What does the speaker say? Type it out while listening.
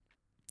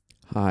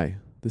Hi,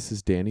 this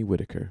is Danny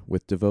Whitaker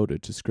with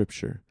Devoted to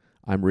Scripture.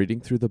 I'm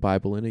reading through the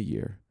Bible in a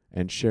year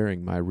and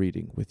sharing my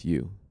reading with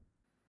you.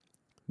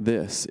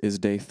 This is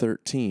day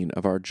 13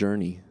 of our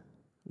journey.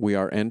 We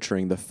are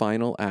entering the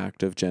final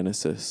act of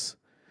Genesis.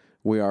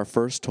 We are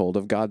first told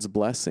of God's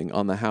blessing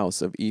on the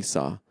house of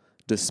Esau,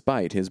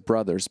 despite his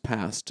brother's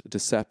past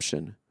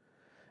deception,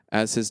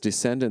 as his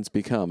descendants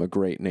become a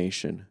great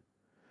nation.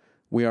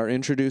 We are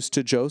introduced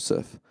to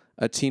Joseph,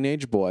 a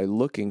teenage boy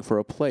looking for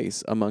a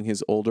place among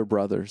his older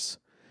brothers.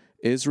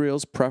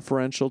 Israel's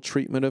preferential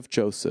treatment of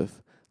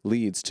Joseph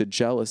leads to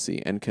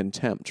jealousy and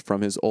contempt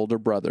from his older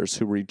brothers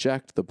who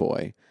reject the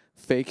boy,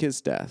 fake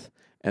his death,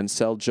 and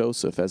sell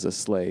Joseph as a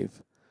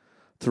slave.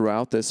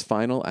 Throughout this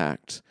final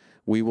act,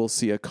 we will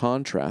see a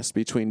contrast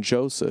between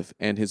Joseph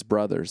and his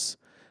brothers,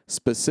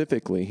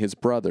 specifically his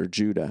brother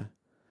Judah.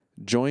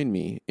 Join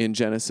me in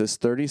Genesis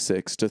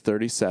 36 to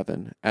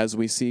 37 as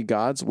we see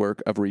God's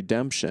work of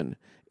redemption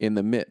in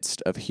the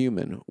midst of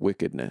human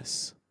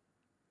wickedness.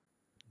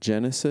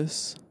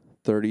 Genesis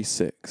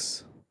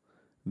 36.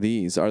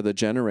 These are the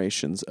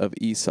generations of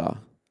Esau,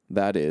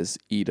 that is,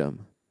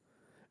 Edom.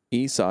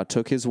 Esau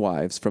took his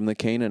wives from the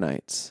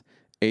Canaanites,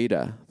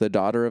 Adah, the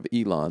daughter of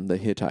Elon the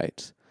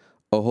Hittite,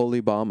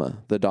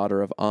 Oholibamah, the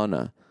daughter of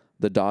Anah,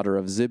 the daughter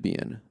of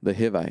Zibeon the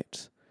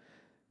Hivite,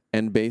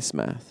 and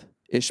Basemath,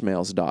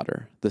 Ishmael's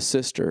daughter, the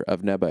sister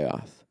of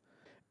Nebaioth.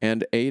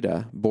 And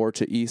Adah bore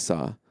to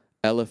Esau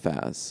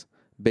Eliphaz,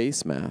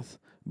 Basemath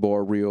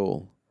bore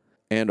Reuel,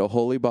 and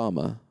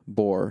Oholibamah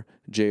bore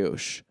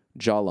Jeush,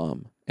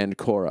 Jalam, and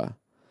Korah.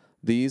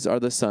 These are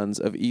the sons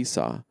of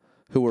Esau,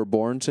 who were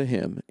born to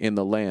him in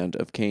the land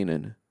of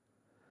Canaan.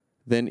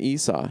 Then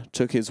Esau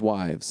took his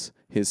wives,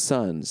 his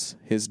sons,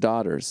 his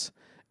daughters,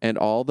 and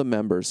all the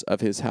members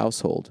of his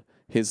household,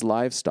 his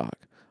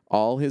livestock,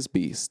 all his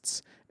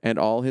beasts, and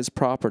all his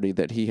property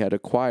that he had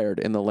acquired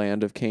in the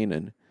land of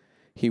Canaan.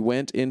 He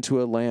went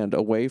into a land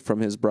away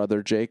from his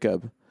brother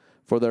Jacob,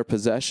 for their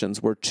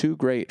possessions were too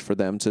great for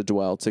them to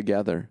dwell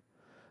together.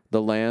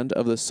 The land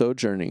of the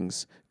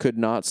sojournings could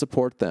not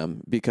support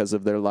them because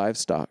of their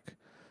livestock.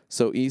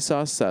 So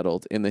Esau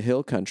settled in the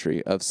hill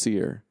country of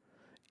Seir.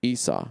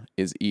 Esau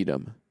is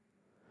Edom.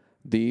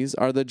 These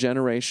are the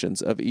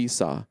generations of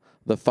Esau,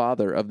 the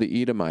father of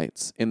the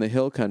Edomites, in the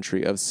hill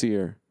country of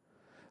Seir.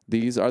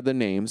 These are the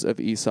names of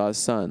Esau's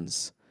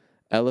sons: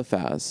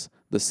 Eliphaz,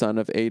 the son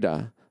of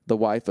Adah, the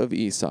wife of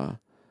Esau;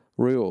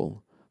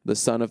 Reuel, the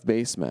son of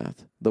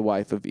Basemath, the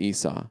wife of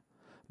Esau.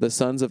 The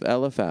sons of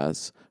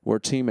Eliphaz were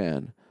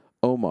Teman,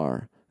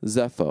 Omar,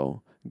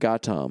 Zepho,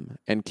 Gatam,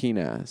 and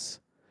Kenaz.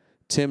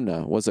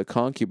 Timnah was a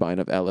concubine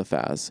of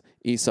Eliphaz,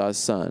 Esau's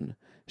son.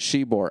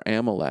 She bore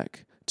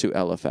Amalek to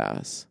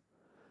Eliphaz.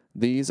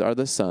 These are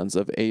the sons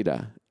of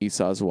Adah,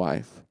 Esau's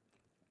wife.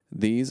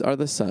 These are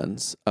the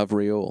sons of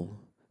Reuel: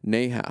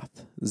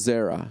 Nahath,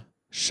 Zerah,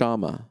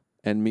 Shammah,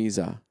 and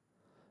Mizah.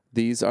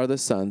 These are the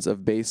sons of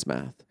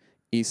Basemath,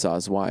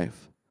 Esau's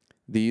wife.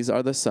 These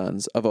are the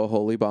sons of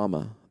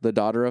Oholibamah, the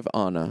daughter of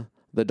Anah,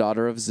 the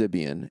daughter of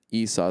Zibeon,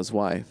 Esau's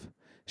wife.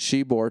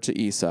 She bore to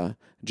Esau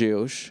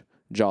Jeush,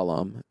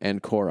 Jalam,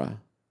 and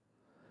Korah.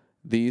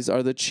 These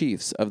are the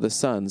chiefs of the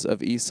sons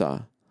of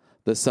Esau,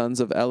 the sons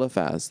of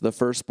Eliphaz, the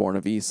firstborn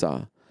of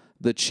Esau,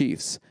 the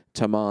chiefs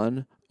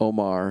Taman,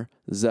 Omar,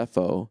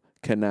 Zepho,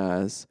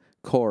 Kenaz,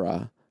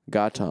 Korah,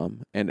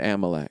 Gatam, and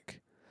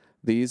Amalek.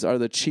 These are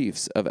the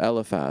chiefs of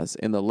Eliphaz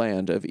in the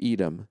land of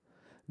Edom.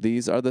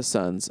 These are the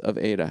sons of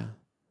Adah.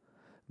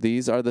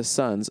 These are the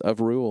sons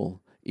of Reuel,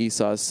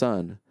 Esau's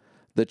son,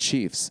 the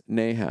chiefs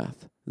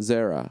Nahath,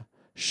 Zerah,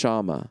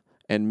 Shammah,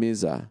 and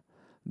Mizah.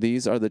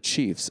 These are the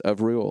chiefs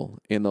of Reuel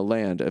in the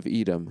land of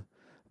Edom.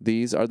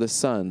 These are the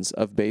sons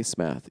of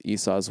Basemath,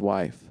 Esau's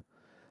wife.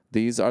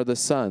 These are the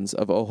sons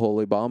of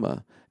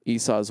Oholibamah,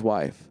 Esau's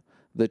wife,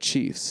 the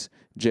chiefs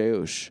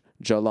Jeush,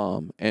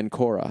 Jalam, and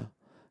Korah.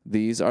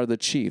 These are the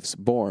chiefs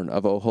born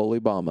of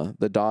Oholibamah,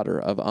 the daughter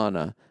of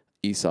Anah,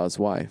 Esau's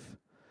wife.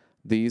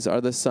 These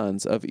are the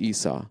sons of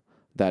Esau,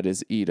 that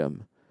is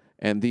Edom,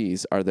 and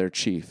these are their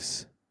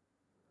chiefs.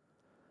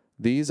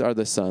 These are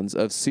the sons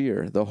of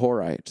Seir the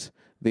Horite,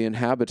 the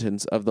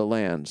inhabitants of the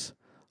lands: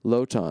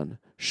 Lotan,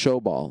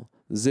 Shobal,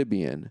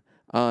 Zibeon,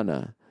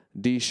 Anah,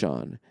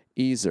 Dishon,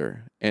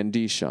 Ezer, and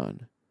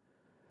Dishon.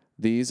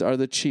 These are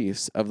the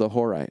chiefs of the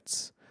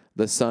Horites,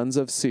 the sons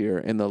of Seir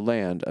in the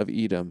land of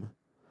Edom.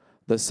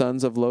 The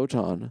sons of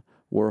Lotan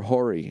were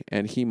Hori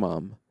and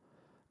Hemam,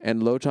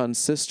 and Lotan's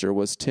sister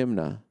was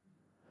Timnah.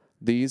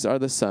 These are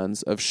the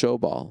sons of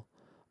Shobal: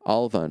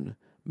 Alvan,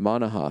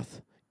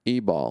 Manahath,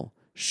 Ebal,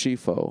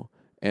 Shepho,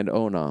 and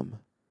Onam.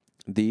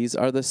 These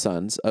are the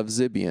sons of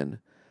Zibeon: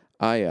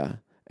 Aiah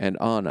and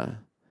Anah.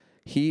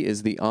 He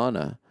is the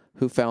Anah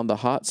who found the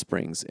hot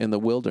springs in the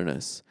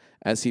wilderness,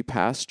 as he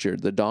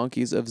pastured the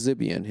donkeys of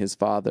Zibeon his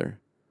father.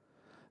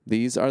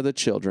 These are the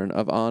children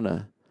of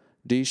Anah: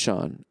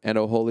 Dishon and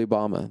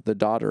Oholibamah, the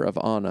daughter of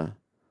Anah.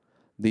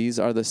 These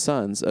are the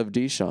sons of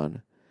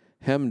Dishon: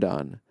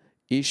 Hemdan,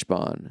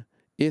 Ishban,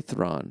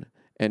 Ithran,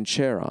 and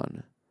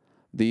Cheran.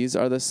 These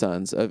are the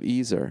sons of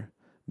Ezer: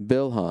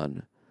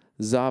 Bilhan,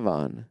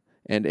 Zavan,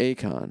 and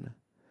Achan.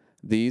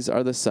 These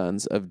are the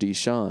sons of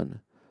Dishon,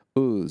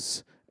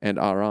 Uz, and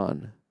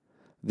Aran.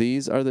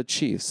 These are the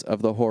chiefs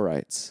of the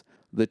Horites,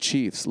 the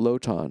chiefs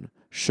Lotan,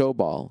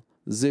 Shobal,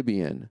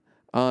 Zibeon,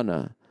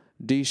 Anna,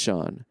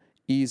 Dishon,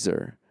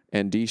 Ezer,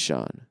 and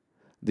Dishon.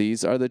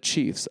 These are the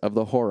chiefs of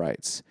the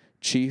Horites,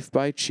 chief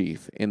by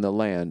chief in the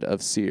land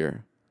of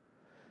Seir.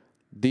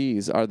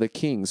 These are the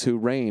kings who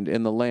reigned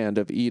in the land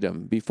of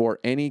Edom before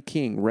any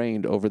king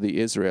reigned over the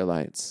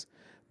Israelites.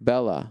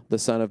 Bela, the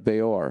son of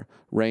Beor,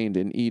 reigned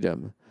in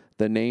Edom,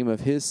 the name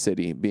of his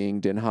city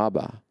being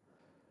Dinhabah.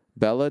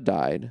 Bela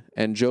died,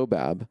 and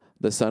Jobab,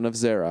 the son of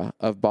Zerah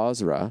of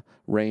Bozrah,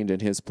 reigned in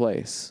his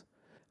place.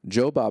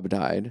 Jobab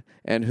died,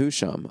 and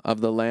Husham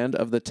of the land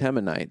of the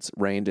Temanites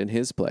reigned in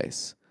his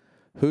place.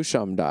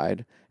 Husham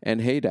died,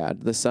 and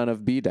Hadad, the son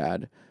of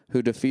Bedad,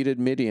 who defeated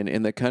Midian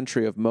in the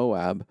country of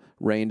Moab,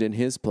 reigned in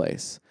his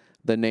place,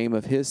 the name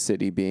of his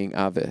city being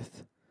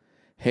Avith.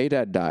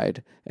 Hadad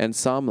died, and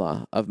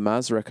Samlah of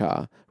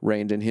Masrekah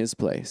reigned in his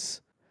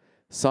place.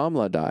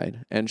 Samlah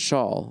died, and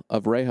Shaul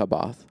of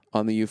Rehoboth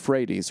on the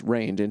Euphrates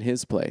reigned in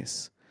his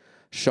place.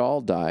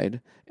 Shaul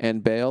died,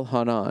 and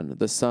Baal-Hanan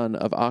the son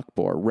of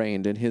Achbor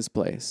reigned in his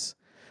place.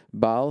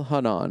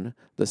 Baal-Hanan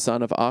the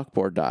son of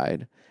Achbor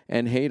died,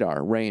 and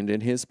Hadar reigned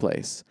in his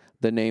place,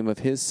 the name of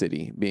his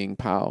city being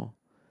Pau.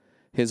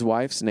 His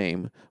wife's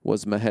name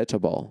was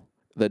Mehetabel,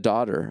 the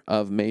daughter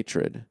of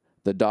Matred,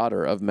 the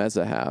daughter of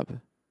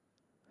Mezahab.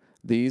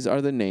 These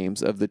are the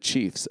names of the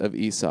chiefs of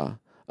Esau,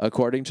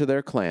 according to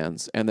their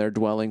clans and their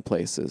dwelling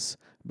places,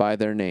 by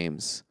their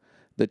names.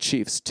 The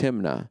chiefs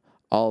Timnah,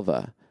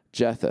 Alva,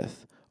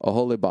 Jetheth,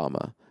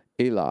 Oholibamah,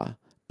 Elah,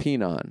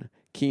 Pinon,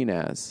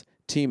 Kenaz,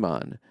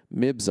 Timon,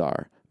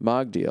 Mibzar,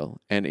 Magdiel,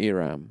 and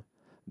Iram.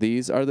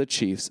 These are the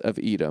chiefs of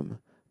Edom,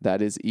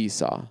 that is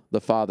Esau,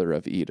 the father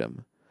of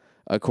Edom,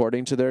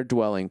 according to their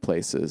dwelling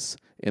places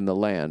in the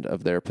land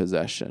of their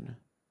possession.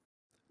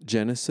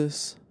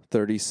 Genesis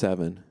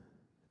 37.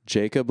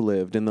 Jacob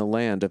lived in the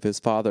land of his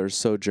father's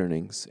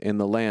sojournings, in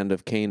the land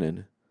of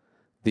Canaan.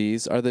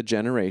 These are the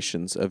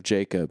generations of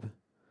Jacob.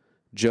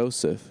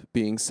 Joseph,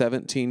 being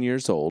 17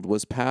 years old,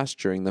 was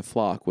pasturing the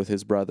flock with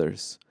his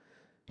brothers.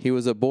 He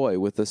was a boy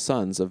with the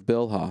sons of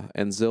Bilhah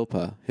and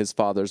Zilpah, his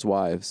father's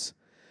wives.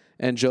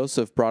 And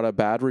Joseph brought a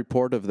bad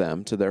report of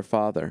them to their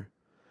father.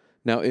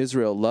 Now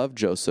Israel loved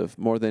Joseph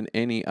more than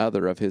any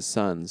other of his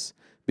sons,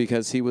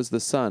 because he was the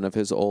son of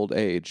his old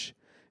age,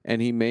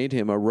 and he made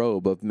him a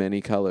robe of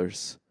many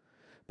colors.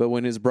 But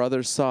when his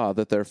brothers saw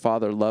that their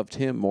father loved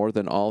him more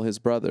than all his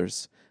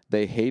brothers,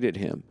 they hated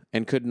him,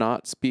 and could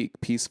not speak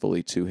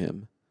peacefully to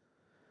him.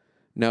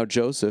 Now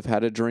Joseph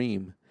had a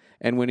dream,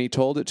 and when he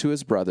told it to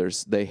his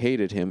brothers, they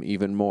hated him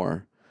even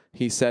more.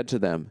 He said to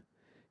them,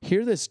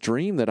 "Hear this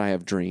dream that I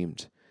have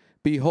dreamed.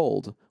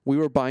 Behold, we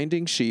were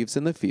binding sheaves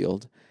in the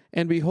field,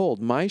 and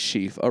behold, my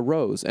sheaf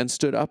arose and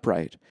stood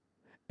upright.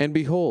 And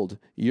behold,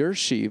 your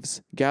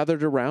sheaves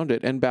gathered around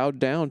it and bowed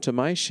down to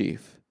my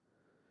sheaf."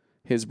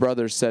 His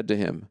brothers said to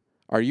him,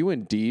 "Are you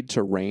indeed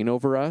to reign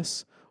over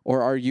us?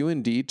 Or are you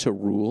indeed to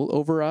rule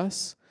over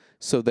us?"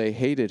 So they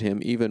hated him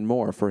even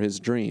more for his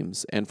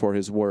dreams and for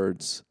his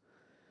words.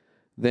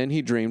 Then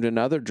he dreamed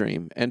another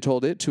dream, and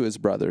told it to his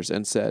brothers,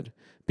 and said,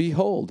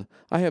 "Behold,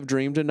 I have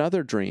dreamed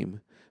another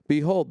dream.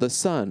 Behold, the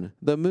sun,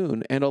 the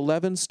moon, and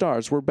 11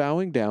 stars were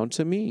bowing down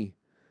to me."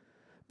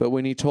 But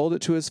when he told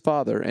it to his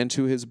father and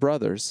to his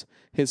brothers,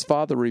 his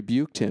father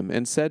rebuked him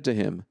and said to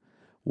him,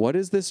 "What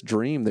is this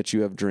dream that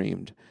you have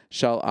dreamed?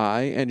 Shall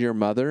I and your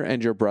mother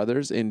and your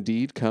brothers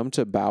indeed come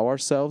to bow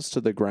ourselves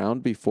to the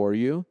ground before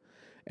you?"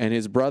 And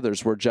his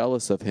brothers were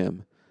jealous of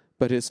him,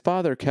 but his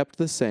father kept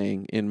the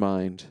saying in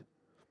mind.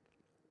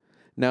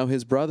 Now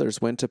his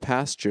brothers went to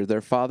pasture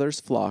their father's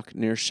flock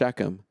near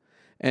Shechem.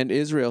 And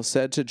Israel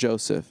said to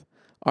Joseph,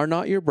 "Are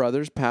not your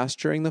brothers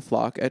pasturing the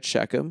flock at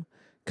Shechem?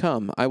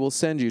 Come, I will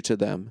send you to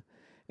them."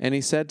 And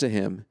he said to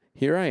him,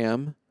 "Here I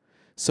am."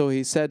 So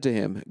he said to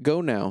him,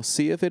 "Go now,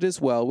 see if it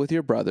is well with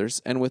your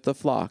brothers and with the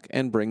flock,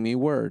 and bring me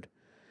word."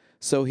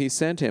 So he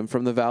sent him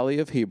from the valley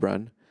of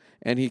Hebron,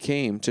 and he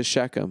came to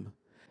Shechem.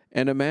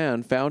 And a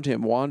man found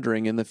him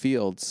wandering in the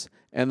fields,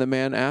 and the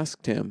man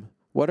asked him,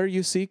 "What are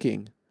you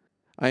seeking?"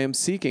 "I am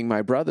seeking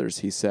my brothers,"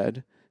 he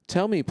said.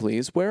 "Tell me,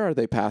 please, where are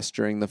they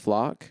pasturing the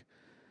flock?"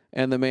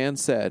 And the man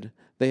said,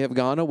 "They have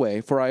gone away,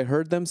 for I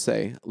heard them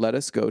say, 'Let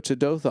us go to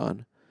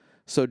Dothan.'"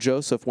 So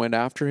Joseph went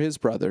after his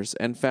brothers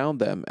and found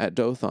them at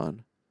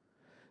Dothan.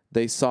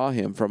 They saw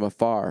him from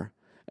afar,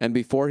 and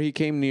before he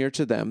came near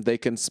to them, they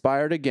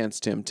conspired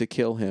against him to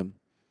kill him.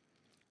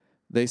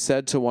 They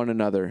said to one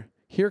another,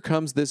 "Here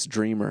comes this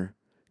dreamer.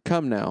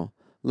 Come now,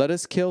 let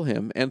us kill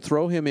him and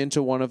throw him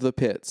into one of the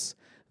pits.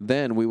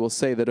 Then we will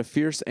say that a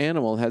fierce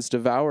animal has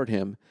devoured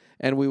him,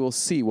 and we will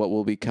see what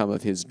will become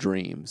of his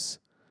dreams."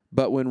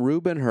 But when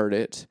Reuben heard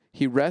it,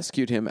 he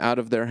rescued him out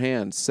of their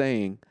hands,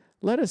 saying,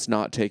 "Let us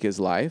not take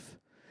his life."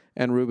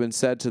 And Reuben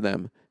said to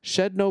them,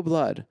 "Shed no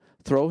blood.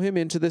 Throw him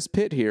into this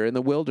pit here in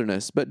the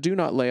wilderness, but do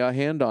not lay a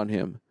hand on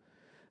him,"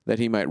 that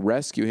he might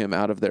rescue him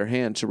out of their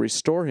hand to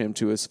restore him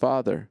to his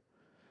father.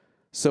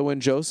 So when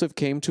Joseph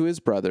came to his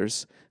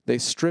brothers, they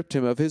stripped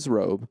him of his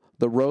robe,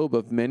 the robe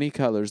of many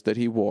colors that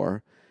he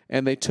wore,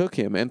 and they took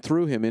him and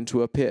threw him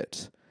into a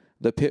pit.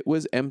 The pit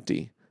was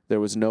empty, there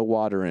was no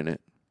water in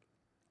it.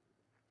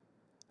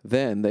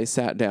 Then they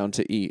sat down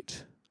to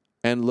eat.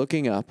 And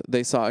looking up,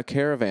 they saw a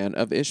caravan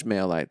of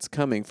Ishmaelites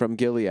coming from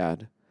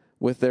Gilead,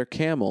 with their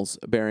camels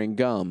bearing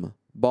gum,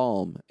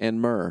 balm,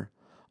 and myrrh,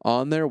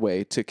 on their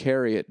way to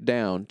carry it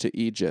down to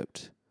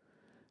Egypt.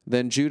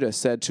 Then Judah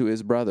said to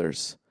his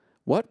brothers,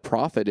 "What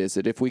profit is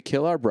it if we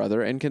kill our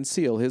brother and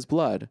conceal his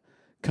blood?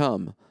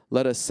 Come,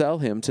 let us sell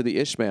him to the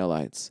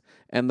Ishmaelites,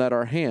 and let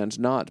our hand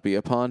not be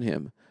upon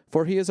him,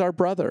 for he is our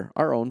brother,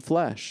 our own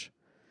flesh."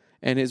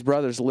 And his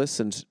brothers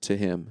listened to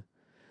him.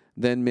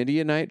 Then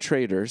Midianite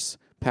traders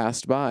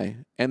passed by,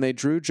 and they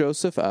drew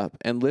Joseph up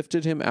and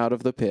lifted him out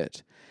of the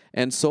pit,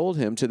 and sold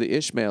him to the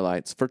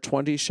Ishmaelites for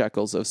 20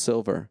 shekels of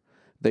silver.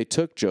 They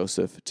took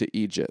Joseph to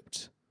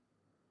Egypt.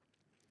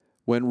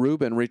 When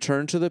Reuben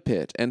returned to the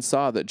pit and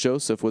saw that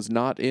Joseph was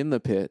not in the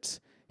pit,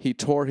 he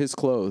tore his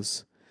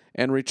clothes,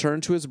 and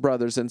returned to his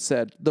brothers and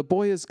said, "The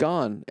boy is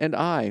gone, and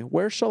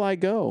where shall I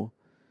go?"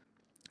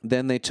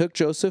 Then they took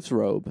Joseph's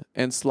robe,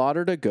 and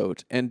slaughtered a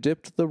goat, and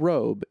dipped the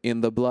robe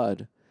in the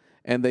blood.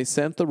 And they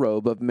sent the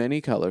robe of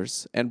many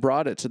colors, and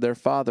brought it to their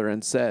father,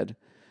 and said,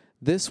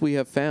 "This we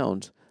have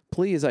found.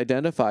 Please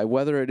identify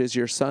whether it is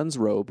your son's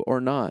robe or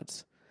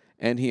not."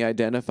 And he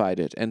identified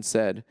it, and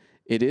said,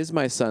 "It is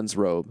my son's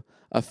robe.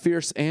 A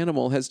fierce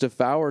animal has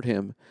devoured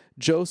him.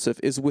 Joseph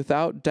is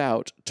without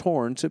doubt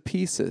torn to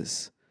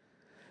pieces."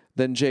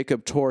 Then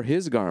Jacob tore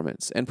his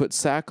garments, and put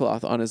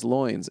sackcloth on his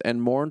loins,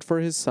 and mourned for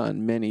his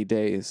son many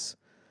days.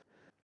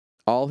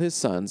 All his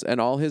sons and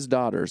all his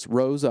daughters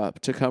rose up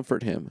to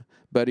comfort him,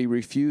 but he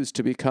refused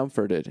to be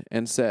comforted,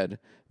 and said,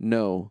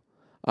 "No,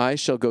 I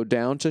shall go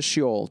down to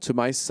Sheol to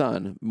my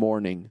son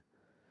mourning."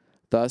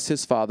 Thus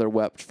his father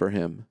wept for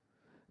him.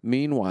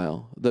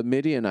 Meanwhile, the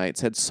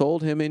Midianites had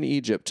sold him in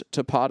Egypt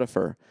to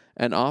Potiphar,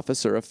 an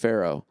officer of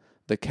Pharaoh,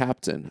 the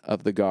captain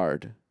of the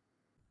guard.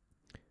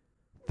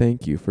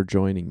 Thank you for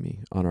joining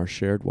me on our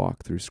shared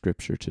walk through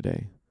Scripture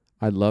today.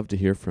 I'd love to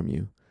hear from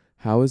you.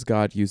 How is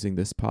God using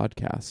this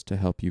podcast to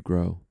help you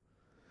grow?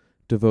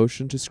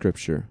 Devotion to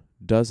Scripture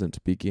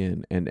doesn't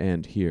begin and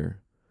end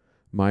here.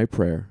 My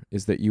prayer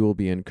is that you will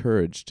be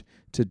encouraged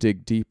to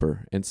dig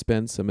deeper and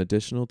spend some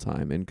additional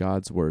time in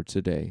God's Word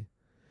today.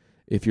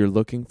 If you're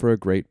looking for a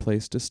great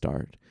place to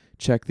start,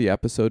 check the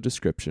episode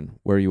description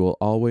where you will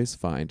always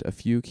find a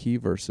few key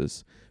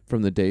verses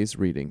from the day's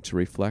reading to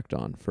reflect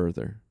on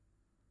further.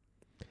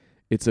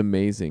 It's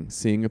amazing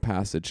seeing a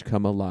passage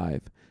come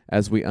alive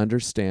as we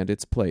understand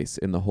its place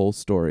in the whole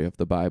story of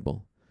the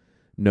Bible.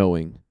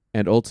 Knowing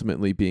and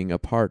ultimately being a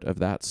part of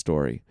that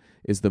story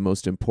is the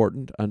most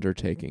important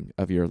undertaking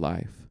of your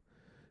life.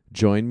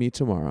 Join me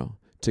tomorrow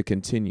to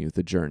continue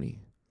the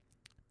journey.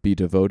 Be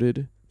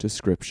devoted to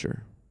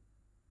Scripture.